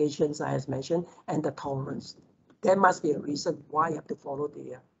specifications I have mentioned and the tolerance. There must be a reason why you have to follow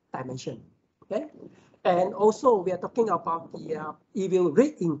the dimension. Okay. And also we are talking about the if you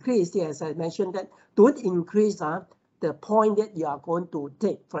rate increase, as I mentioned, that don't increase the point that you are going to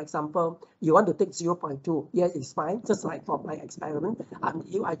take. For example, you want to take 0.2, yes, it's fine. Just like for my experiment,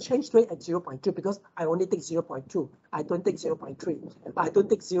 I change rate at 0.2 because I only take 0.2. I don't take 0.3. I don't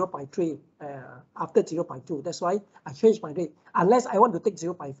take 0.3 after 0.2. That's why I change my rate. Unless I want to take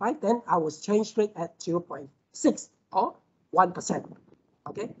 0.5, then I will change rate at 0.6 or 1%.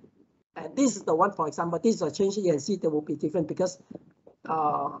 Okay. And this is the one, for example, this is a change you can see that will be different because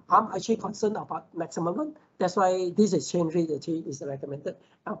I'm actually concerned about maximum. That's why this exchange rate actually is recommended.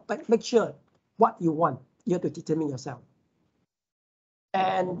 But make sure what you want, you have to determine yourself.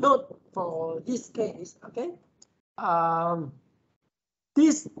 And note for this case, okay,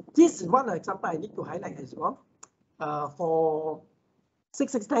 this is one example I need to highlight as well. For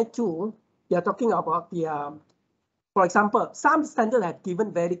 6692, they are talking about the for example, some standards have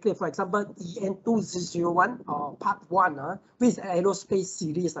given very clear. For example, EN2001 or Part 1, which is Aerospace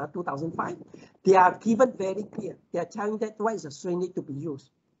Series 2005, they are given very clear. They are telling that what is the strain need to be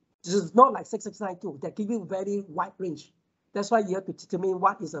used. This is not like 6692. They're giving very wide range. That's why you have to determine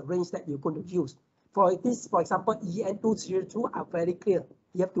what is the range that you're going to use. For this, for example, EN202 are very clear.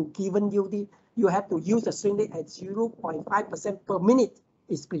 You have to you have to use the strain rate at 0.5% per minute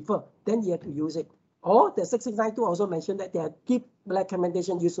is preferred. Then you have to use it. Or the 6692 also mentioned that they give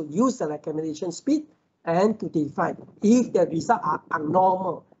recommendation, you should use the recommendation speed and to define. If the results are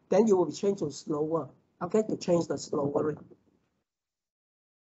abnormal, then you will be changed to slower, okay, to change the slower rate.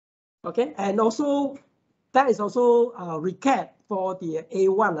 Okay, and also that is also a recap for the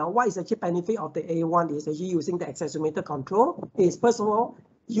A1. What is the benefit of the A1 is actually using the accelerometer control is first of all,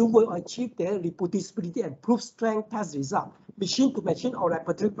 you will achieve the reproducibility and proof strength test result, machine to machine or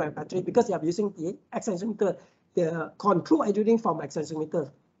laboratory to laboratory, because you are using the accelerometer, the control everything from accelerometer.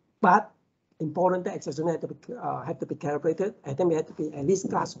 But important, the accelerometer have to be calibrated, and then we have to be at least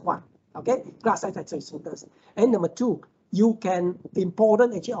class 1, okay, class size accelerometers. And number 2, you can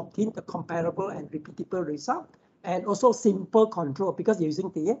important actually obtain the comparable and repeatable result, and also simple control because you're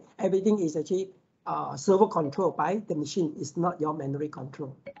using the everything is actually servo control by the machine, is not your manual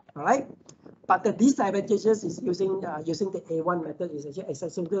control. All right, but the disadvantages is using the A1 method is actually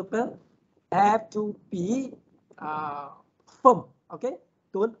accelerometer have to be firm. Okay,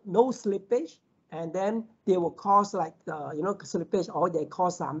 no slippage, and then they will cause like slippage, or they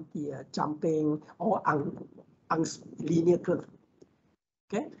cause some jumping or linear curve.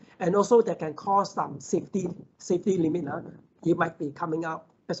 Okay, and also they can cause some safety limit. It might be coming out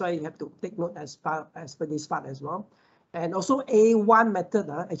That's why you have to take note as per this part as well. And also A1 method,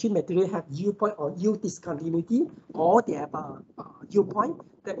 actually material have U point or U discontinuity, or they have a U point.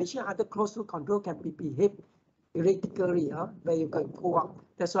 That machine under closed loop control can be behave erratically, where you can pull up.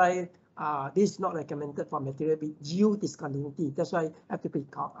 That's why this is not recommended for material with U discontinuity. That's why have to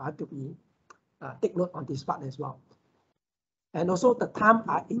be take note on this part as well. And also the time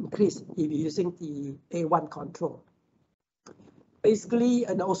are increased if you're using the A1 control. Basically,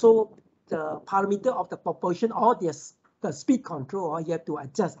 and also the parameter of the proportion or the speed control, you have to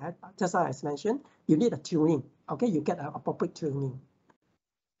adjust. Just as I mentioned, you need a tuning. Okay, you get an appropriate tuning.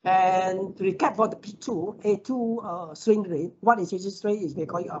 And to recap for the P2, A2 swing rate, what is this rate is we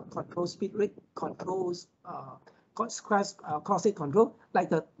call it a control speed rate, controls cross-rate control, like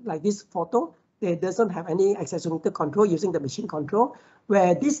this photo. It doesn't have any accelerometer control using the machine control,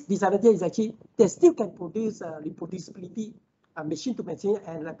 where this disadvantage is actually they still can produce reproducibility, machine to machine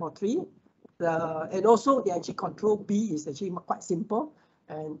and laboratory. And also the actually control B is actually quite simple,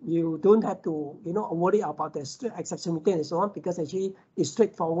 and you don't have to worry about the straight accelerometer and so on, because actually it's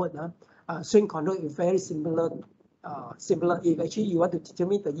straightforward. Swing control is very similar. If actually you want to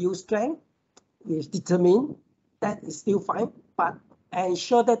determine the U strength, is determined, that is still fine, but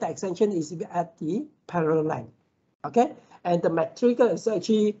ensure that the extension is at the parallel line. Okay, and the metric is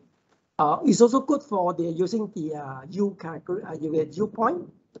actually is also good for the using the U character, U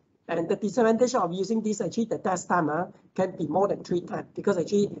point. And the disadvantage of using this, actually the test time can be more than 3 times, because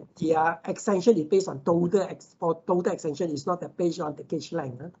actually the extension is based on total extension, is not based on the gauge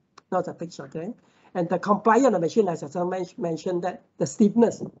length, not the picture. Okay, and the compliance of the machine, as I mentioned, that the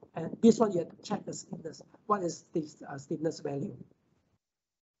stiffness, and this one you have to check the stiffness. What is this stiffness value?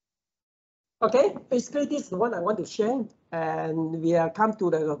 Okay, basically this is the one I want to share, and we are come to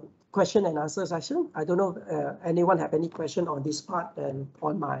the question and answer session. I don't know if anyone have any question on this part and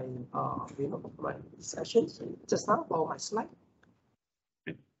on my my discussions just now or my slide.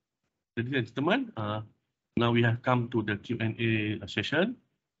 Okay. Ladies and gentlemen, now we have come to the Q&A session.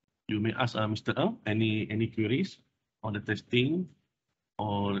 You may ask Mr. Ng any queries on the testing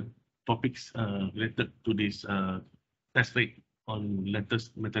or topics related to this test rate on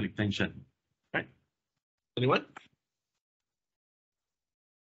lattice metallic tension. Right? Anyone?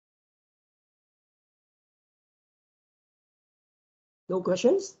 No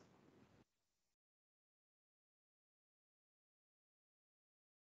questions?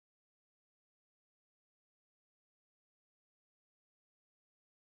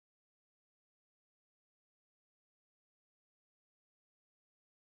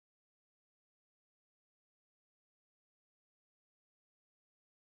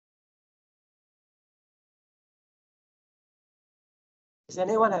 Does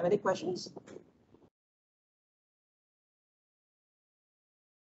anyone have any questions?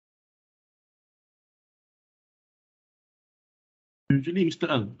 Usually, Mr.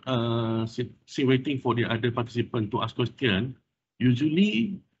 Ng, still waiting for the other participant to ask question.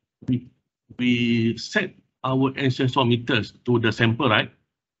 Usually, we set our accelerometers to the sample, right?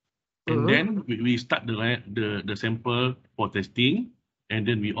 And then we start the sample for testing, and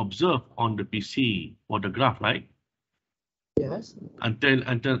then we observe on the PC for the graph, right? Yes. Until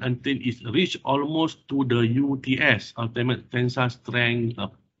it's reached almost to the UTS, ultimate tensile strength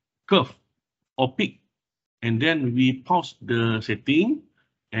curve or peak. And then we pause the setting,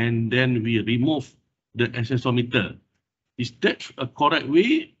 and then we remove the accelerometer. Is that a correct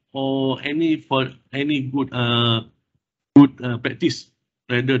way, or any good practice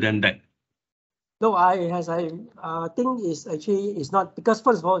rather than that? No, I think it's not, because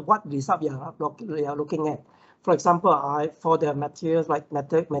first of all, what result we are looking at. For example, for the materials like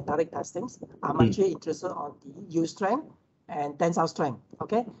metallic testings, I'm actually interested on the U strength and tensile strength.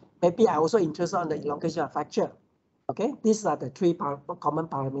 Okay, maybe I also interested on the elongation of fracture. Okay, these are the 3 common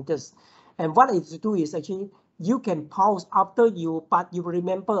parameters. And what it do is actually you can pause after but you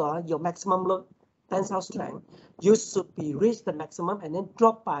remember your maximum load tensile strength. You should be reach the maximum and then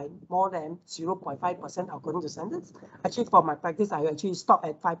drop by more than 0.5% according to standards. Actually, for my practice, I actually stop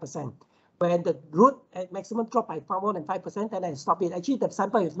at 5%. When the root at maximum drop by more than 5%, then I stop it. Actually, the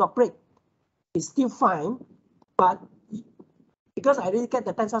sample is not break. It's still fine, but because I really get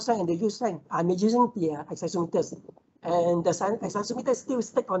the tensile strength and the U strength, I'm using the accelerometers, and the accelerometer still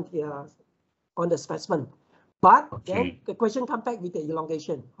stick on the specimen. But then the question comes back with the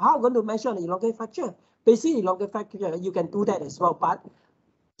elongation. How am I going to measure the elongate fracture? Basically, elongate fracture, you can do that as well, but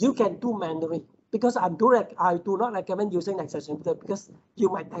you can do manually, because I do not recommend using the accelerometer, because you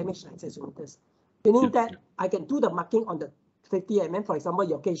might damage the accelerometers. Meaning that I can do the marking on the 50 mm. For example,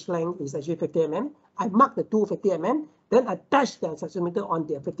 your gauge length is actually 50 mm. I mark the 50 mm, then attach the accelerometer on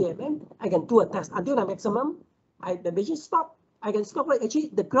the 50 mm. I can do a test until the maximum. The machine stop. I can stop it. Actually,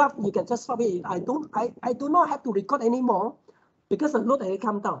 the graph you can just stop it. I do not have to record anymore because the load already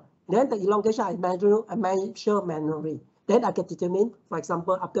come down. Then the elongation I measure manually. Then I can determine, for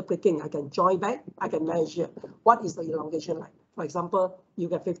example, after braking, I can join back. I can measure what is the elongation like. For example, you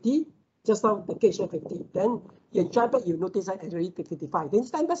get 50. Just now the gauge at 50. Then you join back, you notice that already 55. Then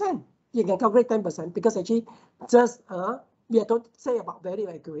it's 10%. You can calculate 10% because actually just we don't say about very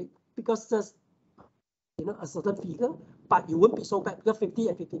accurate because just a certain figure, but you won't be so bad because 50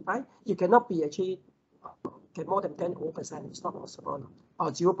 and 55, you cannot be actually get more than 10%. It's not possible,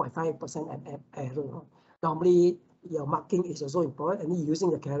 or 0.5% error. Normally, your marking is also important, and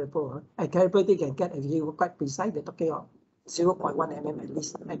using the caliper. A caliper they can get actually quite precise. They're talking about 0.1 mm at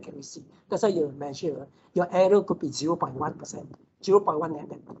least accuracy. That's how you measure. Your error could be 0.1%, 0.1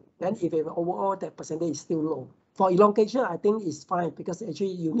 mm. Then if overall that percentage is still low. For elongation, I think it's fine because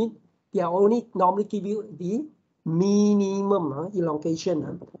actually you need, they are only normally give you the minimum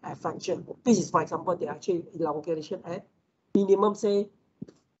elongation fraction. This is, for example, the actual elongation at minimum, say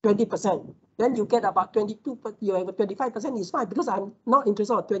 20%. Then you get about 22, but you have a 25% is fine because I'm not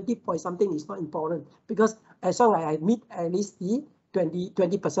interested in 20 point something is not important because as long as I meet at least the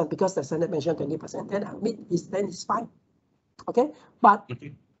 20% because the standard mentioned 20%, then I meet is then it's fine. Okay, but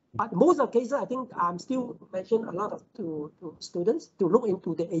most of the cases, I think I'm still mention a lot of to students to look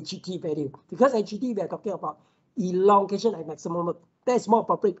into the AGT value because AGT we are talking about elongation at maximum. That's more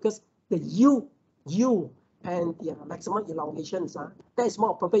appropriate because the U and the maximum elongations that is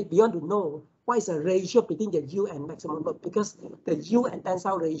more appropriate. Beyond to know what is the ratio between the U and maximum load because the U and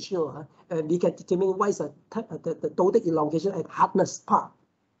tensile ratio we can determine what is the total elongation at hardness part.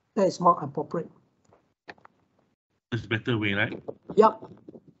 That is more appropriate. That's a better way, right? Yep.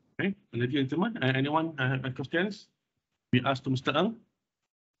 Okay, ladies and gentlemen, anyone have questions? We ask to Mr. Ng.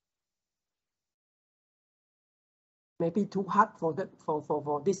 Maybe too hard for that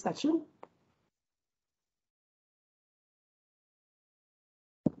for this section.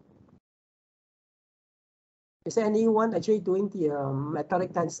 Is there anyone actually doing the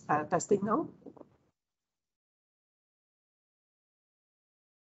metallic testing now?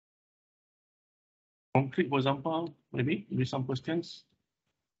 Concrete, for example, maybe with some questions.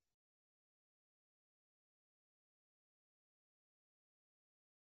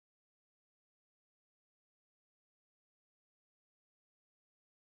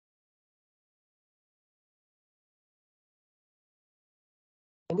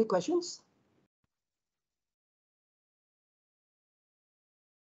 Any questions?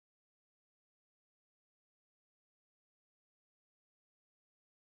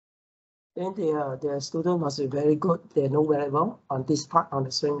 Then the student must be very good. They know very well on this part on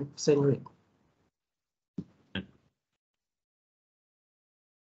the strain rate.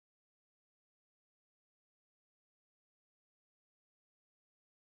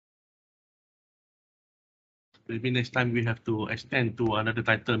 Maybe next time we have to extend to another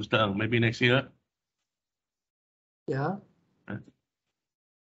title, Mr. Ng. Maybe next year. Yeah.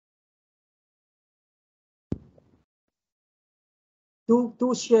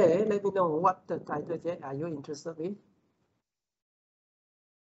 Do share. Let me know what the title are you interested in.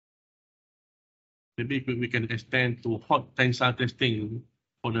 Maybe we can extend to hot tensile testing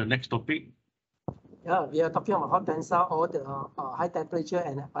for the next topic. Yeah, we are talking about hot tensile or the high temperature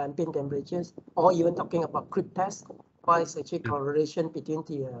and ambient temperatures, or even talking about creep test. What is actually correlation between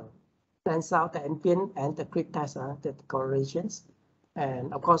the tensile, the ambient, and the creep test? The correlations,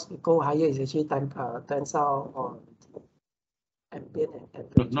 and of course, we go higher is actually tensile or ambient and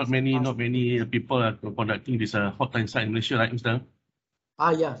temperature. Not many people are conducting this hot tensile in Malaysia, right, Mr.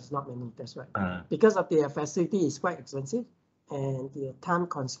 Ng? Yes, not many. That's right. Because of the facility is quite expensive, and the time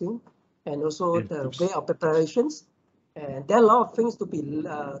constraint. And also the way of preparations, and there are a lot of things to be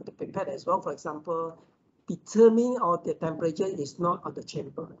prepared as well. For example, determining the temperature is not on the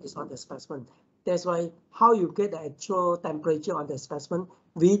chamber, it's on the specimen. That's why how you get the actual temperature on the specimen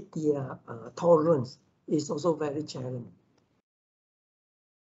with the tolerance is also very challenging.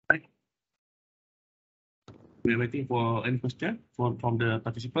 Right. We're waiting for any question from the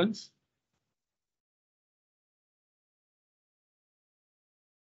participants.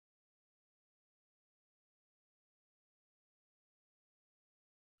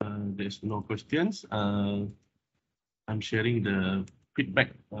 There's no questions. I'm sharing the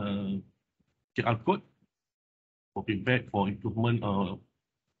feedback QR code for feedback for improvement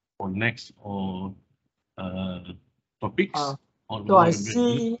for next or topics. So I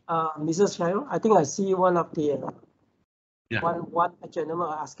see Mrs. Cheryl. I think I see one of the Yeah. One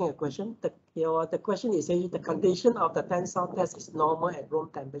gentleman asking a question. The question is saying the condition of the tensile test is normal at room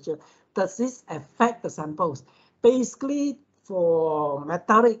temperature. Does this affect the samples? Basically, for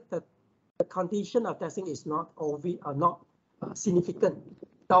metallic, the condition of testing is not significant.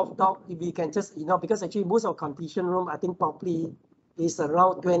 If we can just, because actually most of condition room, I think probably is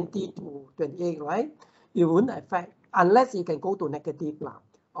around 20 to 28, right? It wouldn't affect unless you can go to negative,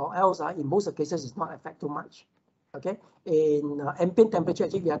 or else in most of cases it's not affect too much. Okay, in ambient temperature,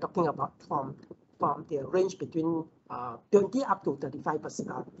 actually we are talking about from the range between 20 up to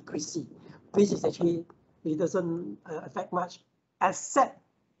 35% degrees C, which is actually, it doesn't affect much, except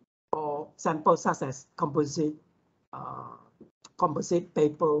for samples such as composite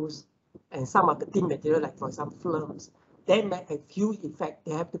papers and some of the thin material, like for example films. They may have huge effect.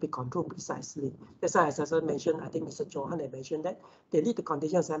 They have to be controlled precisely. That's why, as I mentioned, I think Mr. Johan had mentioned that they need to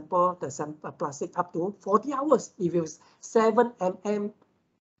condition sample the sample plastic up to 40 hours. If it's 7 mm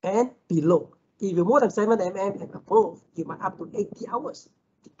and below, if you're more than 7 mm and above, you might up to 80 hours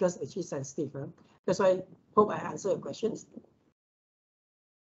because it's sensitive. Huh? That's why I hope I answer your questions.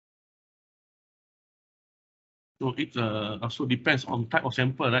 So it also depends on type of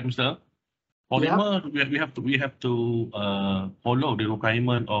sample, right, Mr.? Polymer, we have to follow the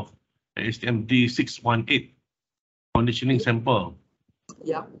requirement of ASTM D618 conditioning sample.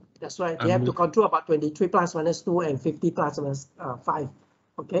 Yeah, that's right. They have to control about 23 plus minus 2 and 50 plus minus 5.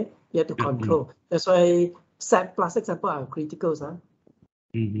 Okay, you have to control. That's why plastic sample are critical, huh?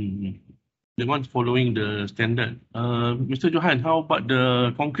 The ones following the standard. Mr. Johan, how about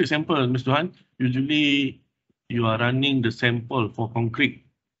the concrete sample, Mr. Johan? Usually, you are running the sample for concrete.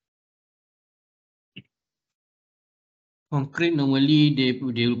 Concrete normally they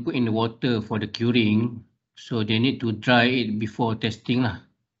will put in the water for the curing, so they need to dry it before testing lah.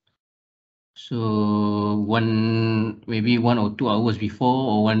 So maybe 1 or 2 hours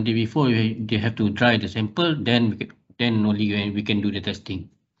before or 1 day before, they have to dry the sample. Then only we can do the testing.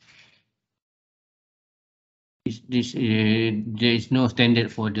 There is no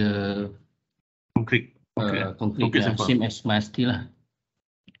standard for the concrete sample. Same as my steel lah.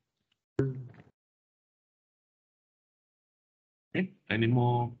 Okay, any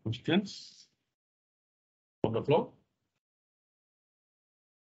more questions on the floor?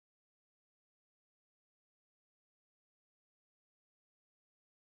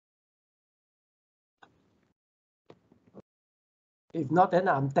 If not, then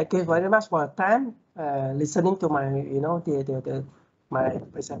thank you very much for your time listening to my, my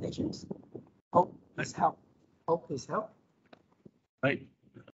presentations. Hope it's helped. Right.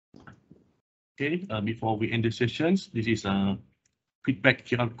 Okay. Before we end the sessions, this is a feedback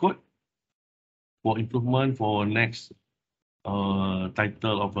QR code for improvement for next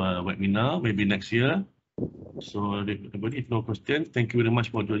title of a webinar, maybe next year. So, if no questions, thank you very much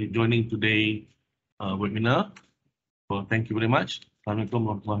for joining today webinar. So, thank you very much. Assalamualaikum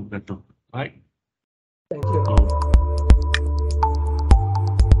warahmatullahi wabarakatuh. Right. Thank you.